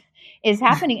is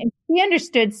happening? And she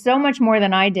understood so much more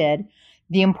than I did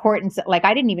the importance. Like,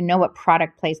 I didn't even know what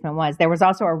product placement was. There was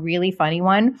also a really funny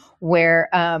one where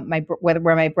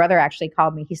where my brother actually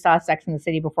called me. He saw Sex and the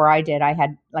City before I did. I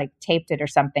had like taped it or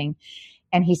something.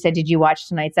 And he said, did you watch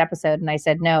tonight's episode? And I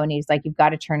said, no. And he's like, you've got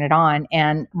to turn it on.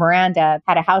 And Miranda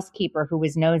had a housekeeper who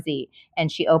was nosy, and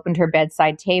she opened her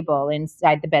bedside table.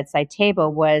 Inside the bedside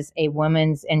table was a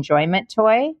woman's enjoyment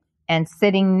toy. And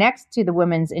sitting next to the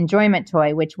women's enjoyment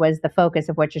toy, which was the focus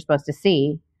of what you're supposed to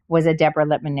see, was a Deborah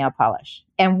Lippman nail polish.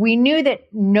 And we knew that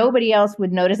nobody else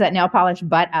would notice that nail polish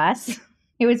but us.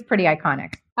 It was pretty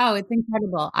iconic. Oh, it's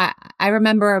incredible. I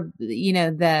remember,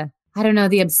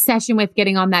 the obsession with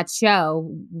getting on that show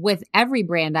with every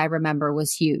brand I remember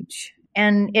was huge.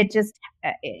 And it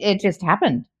just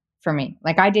happened for me.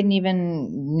 Like, I didn't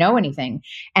even know anything.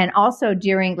 And also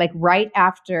during, like, right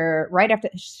after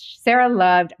Sarah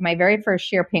loved, my very first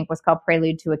sheer pink was called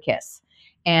Prelude to a Kiss.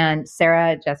 And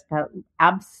Sarah Jessica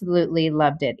absolutely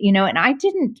loved it. And I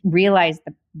didn't realize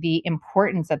the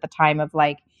importance at the time of,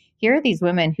 like, here are these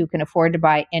women who can afford to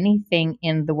buy anything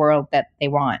in the world that they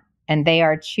want. And they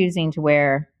are choosing to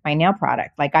wear my nail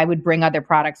product. Like, I would bring other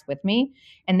products with me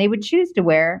and they would choose to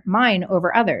wear mine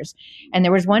over others. And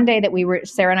there was one day that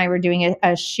Sarah and I were doing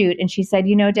a shoot, and she said,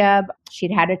 Deb,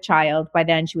 she'd had a child by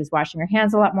then. She was washing her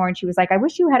hands a lot more. And she was like, I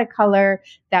wish you had a color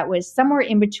that was somewhere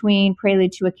in between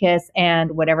Prelude to a Kiss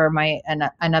and whatever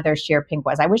another sheer pink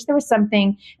was. I wish there was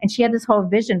something. And she had this whole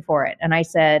vision for it. And I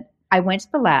said, I went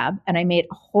to the lab and I made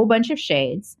a whole bunch of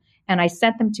shades. And I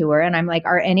sent them to her and I'm like,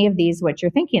 are any of these what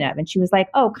you're thinking of? And she was like,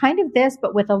 oh, kind of this,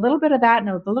 but with a little bit of that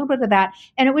and with a little bit of that.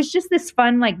 And it was just this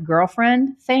fun, like,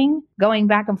 girlfriend thing going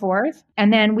back and forth.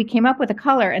 And then we came up with a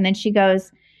color. And then she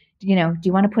goes, do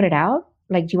you want to put it out?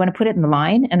 Like, do you want to put it in the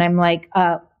line? And I'm like,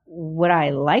 would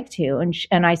I like to?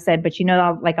 And I said, but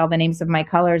like all the names of my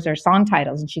colors are song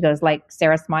titles. And she goes, like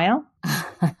Sarah Smile.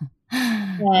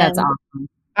 That's awesome.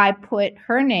 I put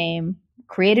her name,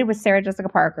 created with Sarah Jessica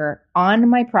Parker, on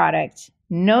my product.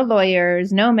 No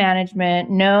lawyers, no management,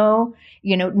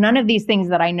 none of these things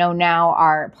that I know now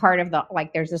are part of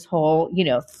there's this whole,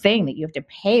 thing that you have to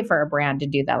pay for a brand to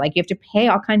do that. Like you have to pay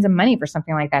all kinds of money for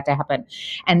something like that to happen.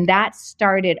 And that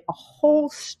started a whole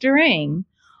string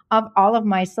of all of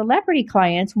my celebrity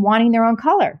clients wanting their own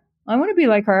color. I want to be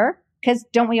like her. Because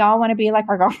don't we all want to be like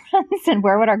our girlfriends and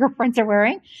wear what our girlfriends are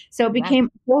wearing? So it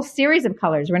became a whole series of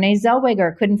colors. Renee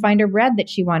Zellweger couldn't find a red that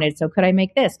she wanted. So could I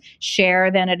make this? Cher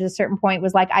then at a certain point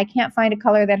was like, I can't find a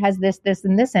color that has this, this,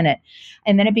 and this in it.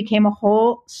 And then it became a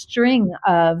whole string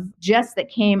of just that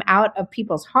came out of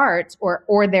people's hearts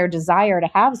or their desire to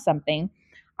have something.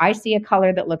 I see a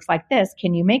color that looks like this.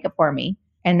 Can you make it for me?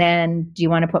 And then do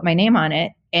you want to put my name on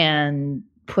it and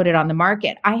put it on the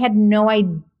market? I had no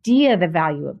idea the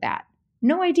value of that.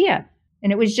 No idea.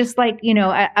 And it was just like,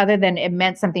 other than it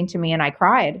meant something to me and I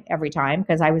cried every time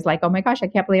because I was like, oh my gosh, I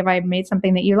can't believe I made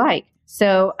something that you like.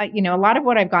 So, a lot of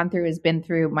what I've gone through has been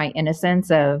through my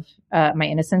innocence of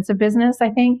business,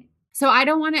 I think. So I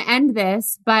don't want to end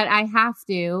this, but I have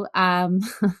to.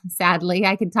 Sadly,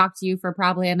 I could talk to you for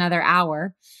probably another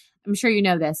hour. I'm sure you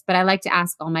know this, but I like to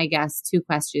ask all my guests 2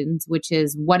 questions, which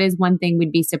is what is one thing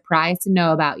we'd be surprised to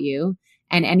know about you?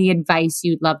 And any advice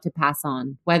you'd love to pass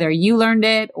on, whether you learned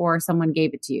it or someone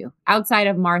gave it to you, outside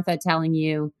of Martha telling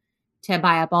you to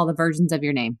buy up all the versions of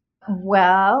your name.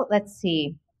 Well, let's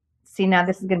see. Now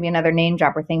this is going to be another name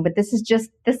dropper thing, but these are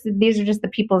just the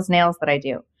people's nails that I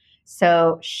do.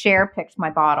 So Cher picked my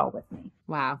bottle with me.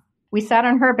 Wow. We sat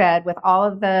on her bed with all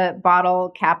of the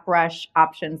bottle cap brush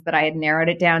options that I had narrowed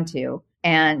it down to.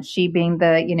 And she being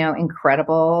the,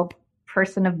 incredible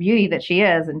person of beauty that she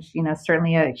is, and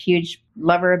certainly a huge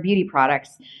lover of beauty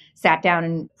products, sat down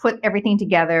and put everything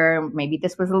together. Maybe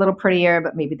this was a little prettier,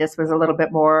 but maybe this was a little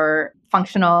bit more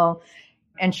functional.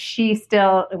 And she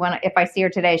still, if I see her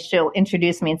today, she'll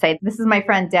introduce me and say, this is my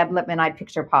friend Deb Lippman, I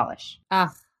Picture Polish.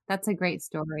 That's a great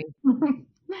story.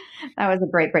 That was a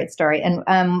great, great story.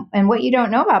 And what you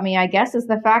don't know about me, I guess, is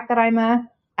the fact that I'm a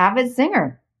avid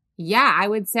singer. Yeah, I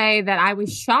would say that I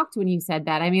was shocked when you said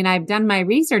that. I mean, I've done my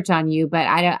research on you, but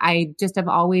I just have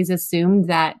always assumed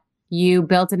that you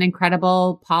built an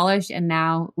incredible polish and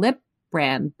now lip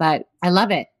brand, but I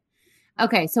love it.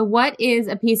 Okay, so what is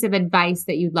a piece of advice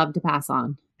that you'd love to pass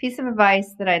on? Piece of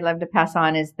advice that I'd love to pass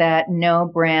on is that no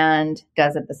brand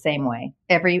does it the same way.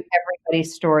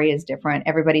 Everybody's story is different.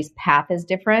 Everybody's path is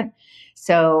different.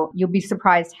 So you'll be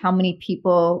surprised how many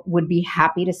people would be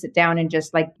happy to sit down and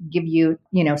just give you,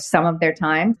 some of their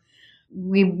time.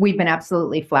 We've been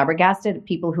absolutely flabbergasted at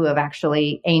people who have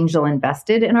actually angel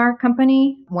invested in our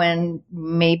company when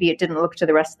maybe it didn't look to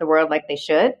the rest of the world like they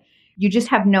should. You just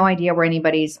have no idea where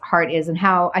anybody's heart is and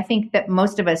how I think that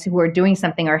most of us who are doing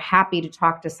something are happy to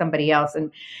talk to somebody else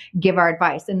and give our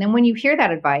advice. And then when you hear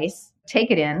that advice,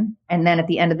 take it in. And then at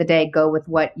the end of the day, go with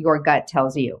what your gut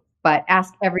tells you. But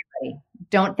ask everybody.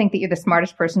 Don't think that you're the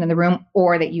smartest person in the room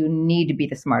or that you need to be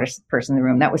the smartest person in the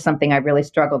room. That was something I really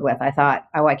struggled with. I thought,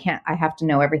 I have to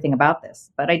know everything about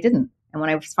this, but I didn't. And when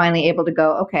I was finally able to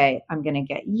go, okay, I'm going to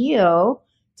get you.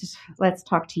 Let's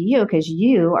talk to you because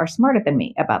you are smarter than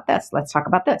me about this. Let's talk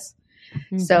about this.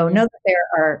 Mm-hmm. So know that there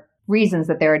are reasons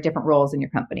that there are different roles in your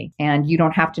company and you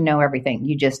don't have to know everything.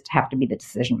 You just have to be the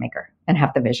decision maker and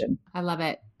have the vision. I love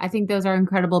it. I think those are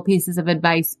incredible pieces of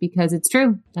advice because it's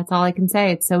true. That's all I can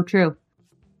say. It's so true.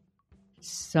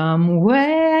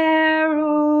 Somewhere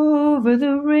over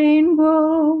the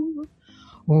rainbow,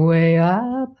 way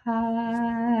up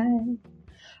high,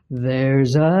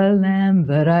 there's a land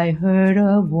that I heard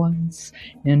of once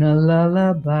in a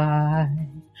lullaby.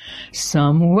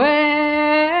 Somewhere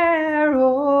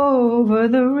over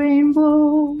the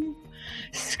rainbow,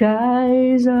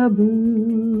 skies are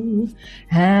blue,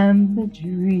 and the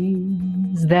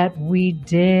dreams that we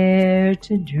dare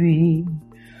to dream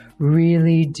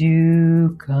really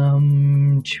do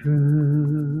come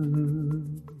true.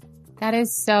 That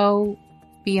is so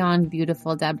beyond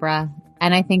beautiful, Deborah.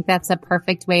 And I think that's a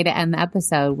perfect way to end the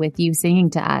episode with you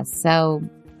singing to us. So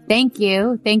thank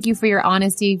you. Thank you for your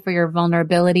honesty, for your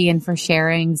vulnerability, and for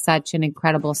sharing such an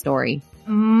incredible story.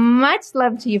 Much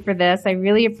love to you for this. I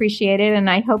really appreciate it. And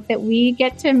I hope that we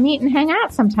get to meet and hang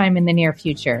out sometime in the near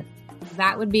future.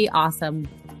 That would be awesome.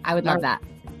 I would love that.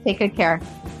 Take good care.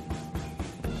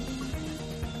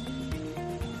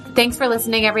 Thanks for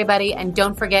listening, everybody. And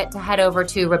don't forget to head over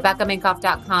to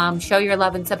RebeccaMinkoff.com. Show your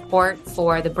love and support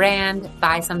for the brand.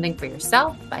 Buy something for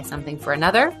yourself. Buy something for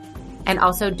another. And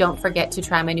also don't forget to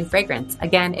try my new fragrance.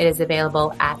 Again, it is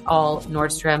available at all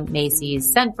Nordstrom,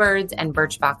 Macy's, Scentbirds, and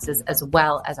Birchboxes, as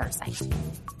well as our site.